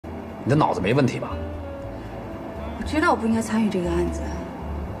你的脑子没问题吧？我知道我不应该参与这个案子，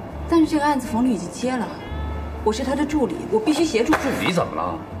但是这个案子冯律已经接了，我是他的助理，我必须协助。助理怎么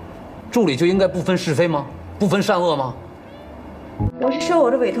了？助理就应该不分是非吗？不分善恶吗？我是受我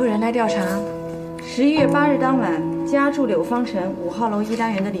的委托人来调查11月8日当晚家住柳芳城5号楼1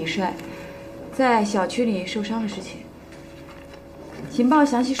单元的李帅在小区里受伤的事情，请帮我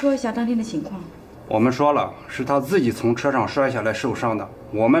详细说一下当天的情况。我们说了，是他自己从车上摔下来受伤的，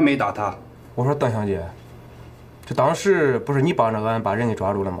我们没打他。我说段小姐，这当时不是你帮着俺把人给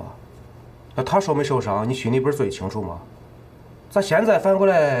抓住了吗？那他受没受伤，你心里不是最清楚吗？咋现在反过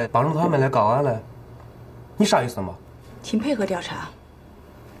来帮助他们来告俺了？你啥意思嘛？请配合调查。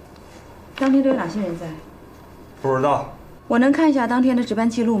当天都有哪些人在？不知道。我能看一下当天的值班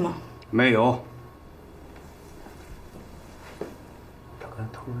记录吗？没有。他跟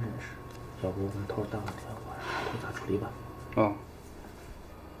头认识，要不我跟头打个电话，头咋处理吧？嗯。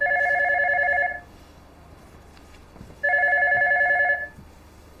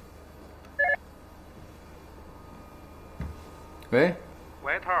喂。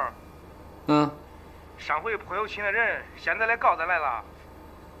喂，头。嗯。上回朋友亲的人，现在来告咱来了。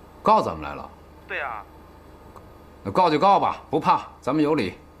告咱们来了？对呀。那告就告吧，不怕，咱们有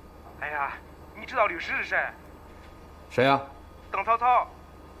理。哎呀，你知道律师是谁？谁呀？邓草草。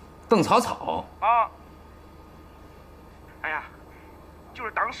邓草草？啊。哎呀，就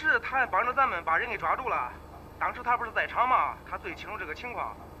是当时他帮着咱们把人给抓住了，当时他不是在场吗？他最清楚这个情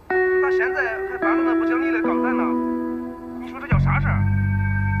况。他现在还帮着咱不讲理来告咱呢，你说这叫啥事儿？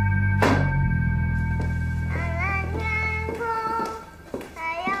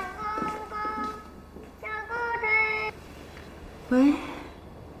喂，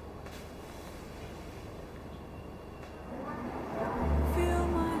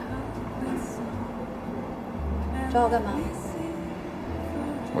找我干嘛？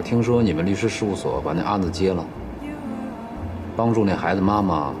我听说你们律师事务所把那案子接了，帮助那孩子妈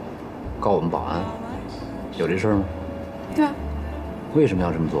妈告我们保安，有这事儿吗？对啊。为什么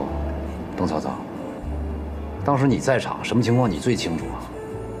要这么做，邓草草？当时你在场，什么情况你最清楚啊？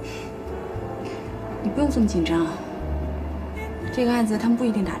你不用这么紧张。这个案子他们不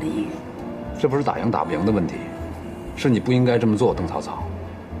一定打得赢。这不是打赢打不赢的问题，是你不应该这么做，邓草草。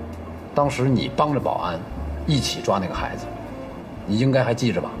当时你帮着保安一起抓那个孩子，你应该还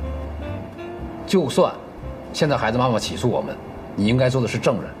记着吧？就算现在孩子妈妈起诉我们，你应该做的是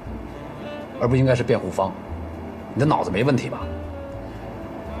证人，而不应该是辩护方。你的脑子没问题吧？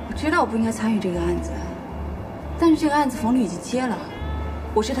我知道我不应该参与这个案子，但是这个案子冯律已经接了，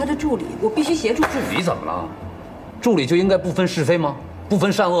我是他的助理，我必须协助。助理怎么了？助理就应该不分是非吗？不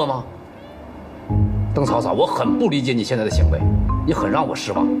分善恶吗？邓草草，我很不理解你现在的行为，你很让我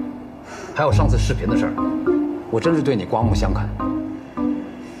失望。还有上次视频的事儿，我真是对你刮目相看。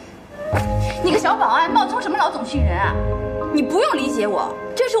你个小保安冒充什么老总训人啊？你不用理解我，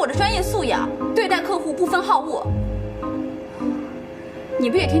这是我的专业素养，对待客户不分好恶。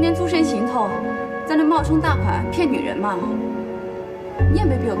你不也天天租身行头，在那冒充大款骗女人吗？你也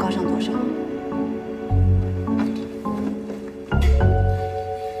没比我高尚多少。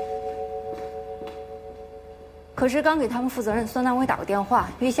可是刚给他们负责任孙单位打过电话，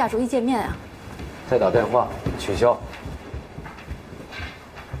约下周一见面啊。再打电话取消。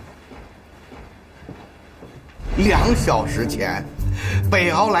2小时前，北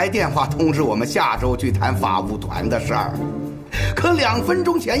敖来电话通知我们下周去谈法务团的事儿，可2分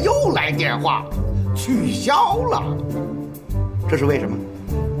钟前又来电话，取消了。这是为什么？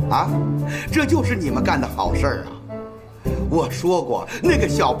啊，这就是你们干的好事儿啊！我说过，那个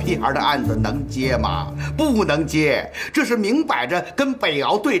小屁孩的案子能接吗？不能接，这是明摆着跟北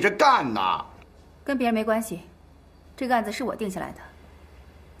敖对着干呐。跟别人没关系，这个案子是我定下来的。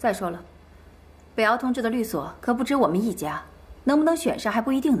再说了，北敖同志的律所可不止我们一家，能不能选上还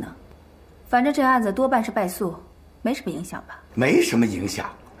不一定呢。反正这案子多半是败诉，没什么影响吧？没什么影响。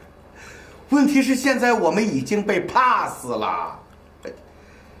问题是现在我们已经被 pass 了。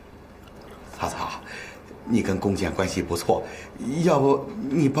草草，你跟龚健关系不错，要不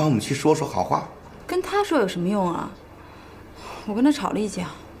你帮我们去说说好话？跟他说有什么用啊？我跟他吵了一架。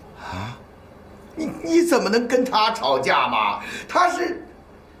啊？你怎么能跟他吵架嘛？他是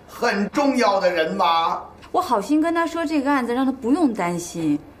很重要的人嘛。我好心跟他说这个案子让他不用担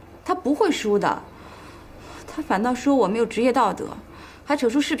心，他不会输的。他反倒说我没有职业道德，还扯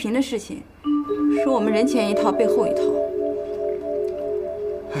出视频的事情，说我们人前一套背后一套。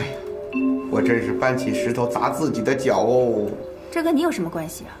哎呀，我真是搬起石头砸自己的脚哦。这跟你有什么关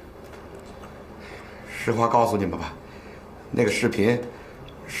系啊？实话告诉你们吧，那个视频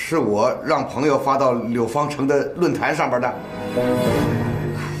是我让朋友发到柳芳城的论坛上边的。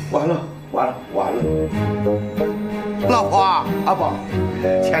完了！老婆，啊不，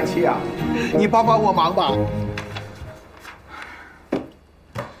前妻啊，你帮帮我忙吧。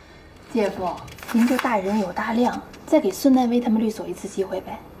姐夫，您就大人有大量，再给孙奈威他们律所一次机会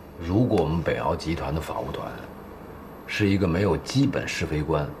呗。如果我们北奥集团的法务团是一个没有基本是非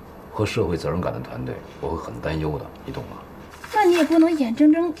观和社会责任感的团队，我会很担忧的，你懂吗？那你也不能眼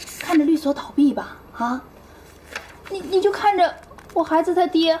睁睁看着律所倒闭吧？啊，你就看着我孩子他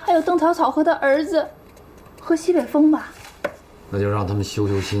爹，还有邓草草和他儿子，和西北风吧。那就让他们修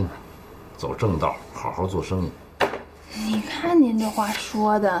心，走正道，好好做生意。你看您这话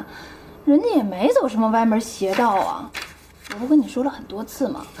说的，人家也没走什么歪门邪道啊。我不跟你说了很多次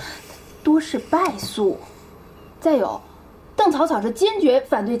吗？多是败诉。再有，邓草草是坚决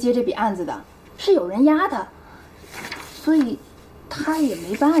反对接这笔案子的，是有人压他，所以他也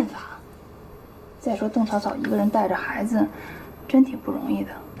没办法。再说邓草草一个人带着孩子，真挺不容易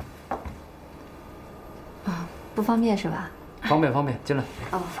的。啊，不方便是吧？方便，进来。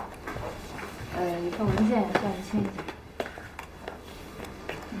哦，有份文件让你签一下。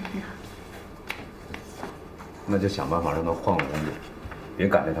你好。那就想办法让他换个工作，别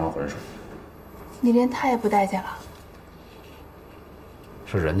赶这趟浑水。你连他也不待见了？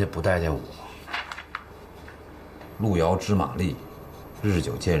是人家不待见我。路遥知马力，日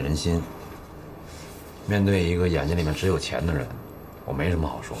久见人心。面对一个眼睛里面只有钱的人，我没什么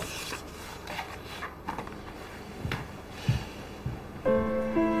好说的。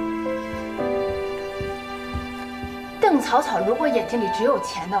邓草草如果眼睛里只有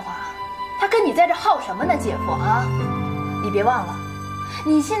钱的话，她跟你在这耗什么呢，姐夫啊？你别忘了，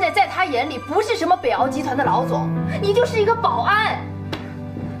你现在在他眼里不是什么北奥集团的老总，你就是一个保安。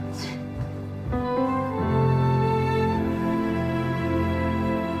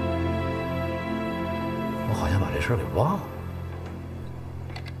我好像把这事儿给忘了。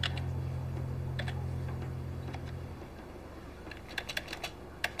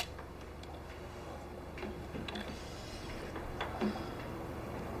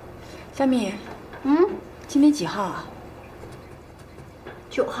小米，今天几号啊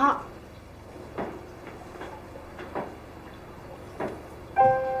？9号。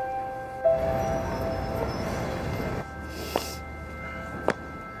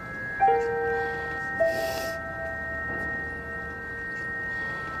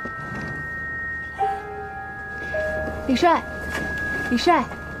李帅，李帅，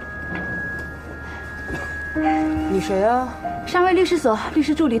你谁呀？上位律师所律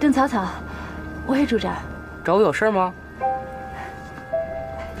师助理邓草草，我也住这儿。找我有事吗？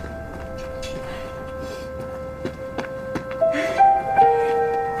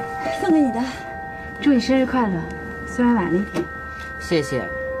送给你的，祝你生日快乐，虽然晚了一点。谢谢，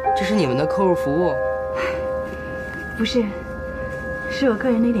这是你们的客户服务。不是，是我个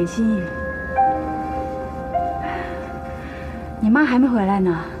人的一点心意。你妈还没回来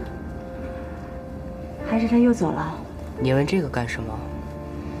呢，还是她又走了？你问这个干什么？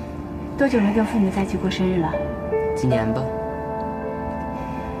多久没跟父母在一起过生日了？几年吧。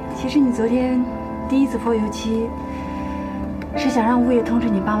其实你昨天第一次泼油漆，是想让物业通知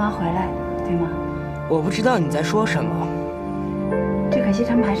你爸妈回来，对吗？我不知道你在说什么。只可惜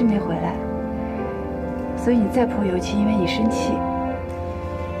他们还是没回来，所以你再泼油漆，因为你生气。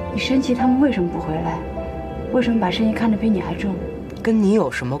你生气他们为什么不回来？为什么把生意看得比你还重？跟你有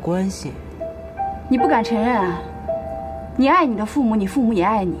什么关系？你不敢承认啊！你爱你的父母，你父母也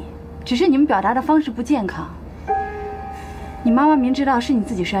爱你，只是你们表达的方式不健康。你妈妈明知道是你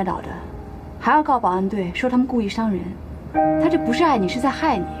自己摔倒的，还要告保安队说他们故意伤人，她这不是爱你，是在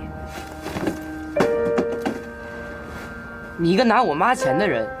害你。你一个拿我妈钱的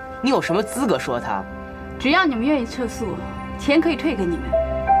人，你有什么资格说她？只要你们愿意撤诉，钱可以退给你们。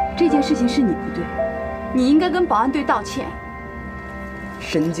这件事情是你不对，你应该跟保安队道歉。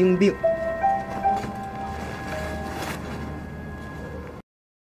神经病！